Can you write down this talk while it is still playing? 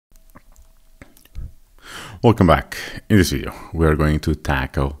Welcome back. In this video, we are going to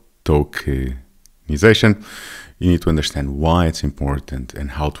tackle tokenization. You need to understand why it's important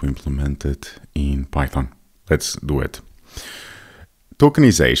and how to implement it in Python. Let's do it.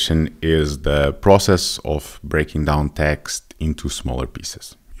 Tokenization is the process of breaking down text into smaller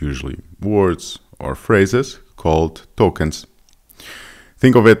pieces, usually words or phrases called tokens.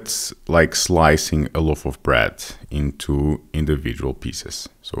 Think of it like slicing a loaf of bread into individual pieces.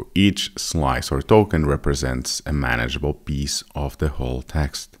 So each slice or token represents a manageable piece of the whole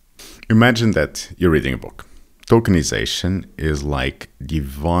text. Imagine that you're reading a book. Tokenization is like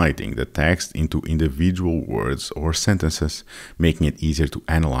dividing the text into individual words or sentences, making it easier to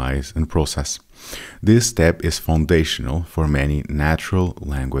analyze and process. This step is foundational for many natural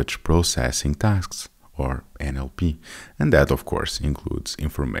language processing tasks, or NLP, and that of course includes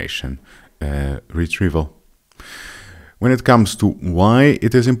information retrieval. When it comes to why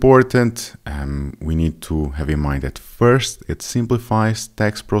it is important, we need to have in mind that first it simplifies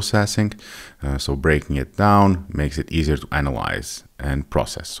text processing, so breaking it down makes it easier to analyze and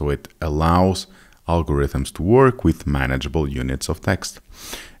process, so it allows algorithms to work with manageable units of text.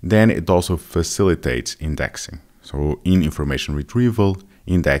 Then it also facilitates indexing. So in information retrieval,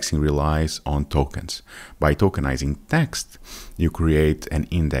 indexing relies on tokens. By tokenizing text, you create an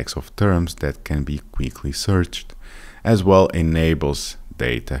index of terms that can be quickly searched, as well enables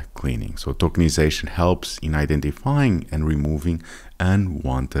data cleaning. So tokenization helps in identifying and removing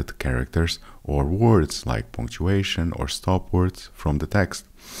unwanted characters or words like punctuation or stop words from the text.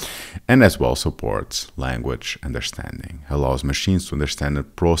 And as well supports language understanding, allows machines to understand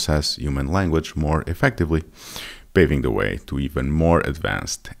and process human language more effectively, paving the way to even more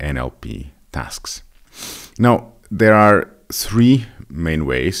advanced NLP tasks. Now, there are three main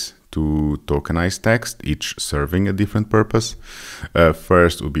ways to tokenize text, each serving a different purpose.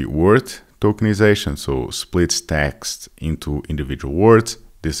 First would be word tokenization, so splits text into individual words.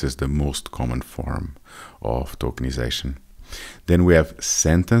 This is the most common form of tokenization. Then we have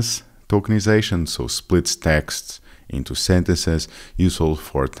sentence tokenization, so splits text into sentences, useful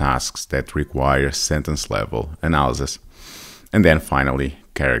for tasks that require sentence-level analysis. And then finally,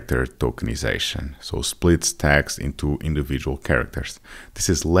 character tokenization, so splits text into individual characters. This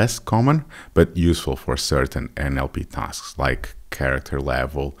is less common, but useful for certain NLP tasks like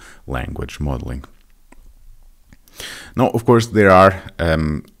character-level language modeling. Now, of course, there are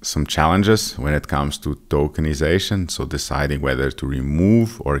some challenges when it comes to tokenization, so deciding whether to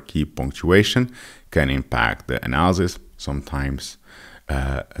remove or keep punctuation can impact the analysis. Sometimes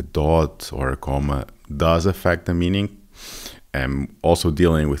a dot or a comma does affect the meaning. Also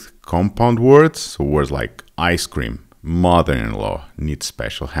dealing with compound words, so words like ice cream, mother-in-law need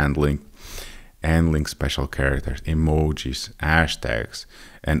special handling special characters, emojis, hashtags,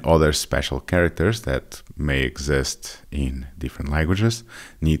 and other special characters that may exist in different languages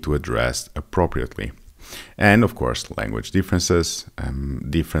need to address appropriately. And of course, language differences.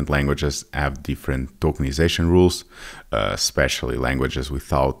 Different languages have different tokenization rules, especially languages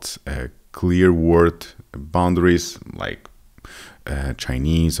without clear word boundaries like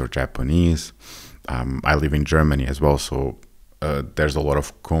Chinese or Japanese. I live in Germany as well, so there's a lot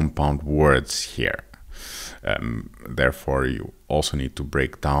of compound words here. Therefore, you also need to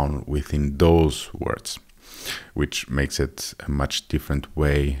break down within those words, which makes it a much different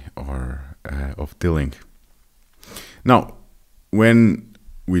way of dealing. Now, when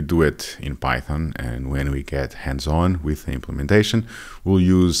we do it in Python and when we get hands-on with the implementation, we'll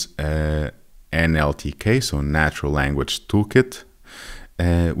use NLTK, so Natural Language Toolkit,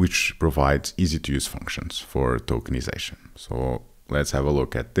 which provides easy-to-use functions for tokenization. So let's have a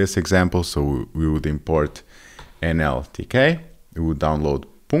look at this example. So we would import NLTK, we would download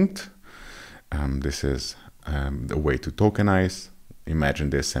punct. This is the way to tokenize. Imagine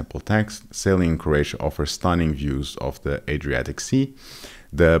this sample text. Sailing in Croatia offers stunning views of the Adriatic Sea.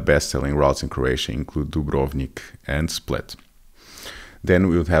 The best-selling routes in Croatia include Dubrovnik and Split. Then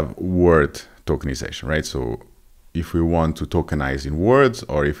we would have word tokenization, right? So if we want to tokenize in words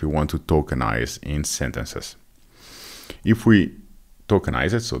or if we want to tokenize in sentences. If we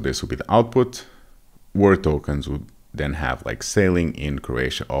tokenize it, so this would be the output, word tokens would then have like sailing in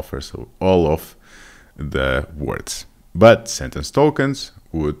Croatia offers, so all of the words. But sentence tokens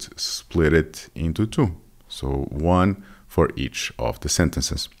would split it into two, so one for each of the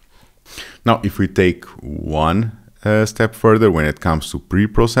sentences. Now, if we take one step further when it comes to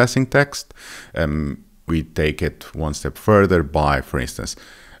pre-processing text, we take it one step further by, for instance,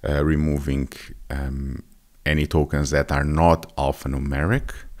 removing any tokens that are not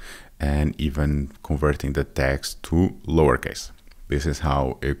alphanumeric and even converting the text to lowercase. this is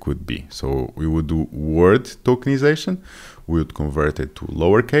how it could be. So we would do word tokenization, we would convert it to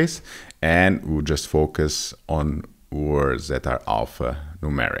lowercase, and we would just focus on words that are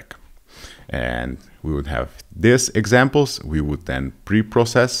alphanumeric. And we would have these examples. We would then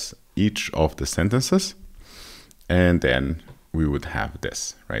pre-process each of the sentences, and then we would have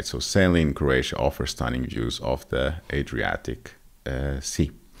this, right? So sailing in Croatia offers stunning views of the Adriatic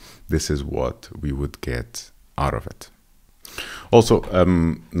Sea. This is what we would get out of it. Also,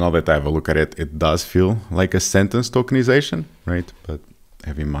 now that I have a look at it, it does feel like a sentence tokenization, right? But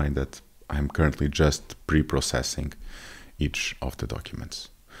have in mind that I'm currently just pre-processing each of the documents.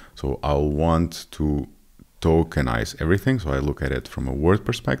 So I'll want to tokenize everything. So I look at it from a word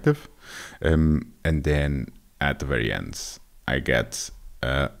perspective. And then at the very end, I get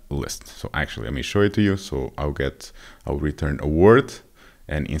a list. So actually, let me show it to you. So I'll return a word,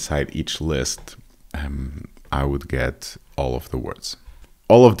 and inside each list, I would get all of the words.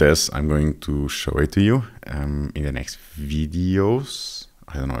 All of this, I'm going to show it to you in the next videos.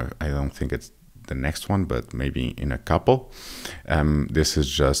 I don't know, I don't think it's the next one, but maybe in a couple. This is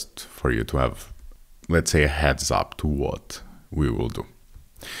just for you to have, let's say, a heads up to what we will do.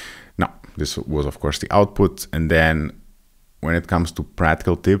 Now, this was of course the output. And then when it comes to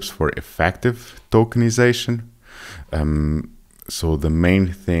practical tips for effective tokenization, so the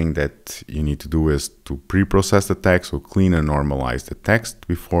main thing that you need to do is to pre-process the text, so clean and normalize the text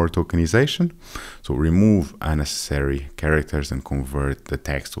before tokenization. So remove unnecessary characters and convert the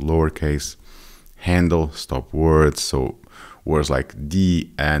text to lowercase. Handle stop words, so words like the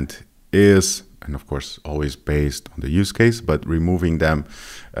and is, and of course always based on the use case, but removing them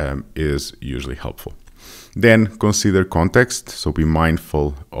is usually helpful. Then consider context, so be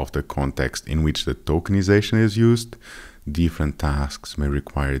mindful of the context in which the tokenization is used. Different tasks may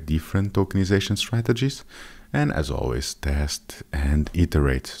require different tokenization strategies, and as always, test and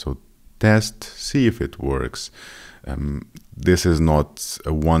iterate. So test, see if it works. This is not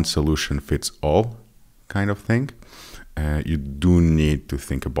a one solution fits all kind of thing. You do need to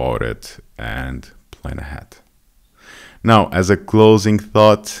think about it and plan ahead. Now, as a closing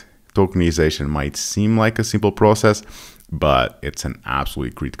thought, tokenization might seem like a simple process, but it's an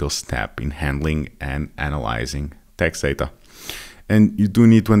absolutely critical step in handling and analyzing text data. And you do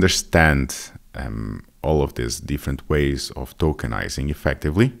need to understand all of these different ways of tokenizing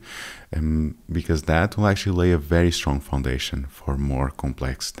effectively, because that will actually lay a very strong foundation for more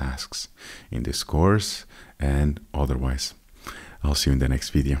complex tasks in this course and otherwise. I'll see you in the next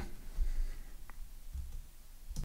video.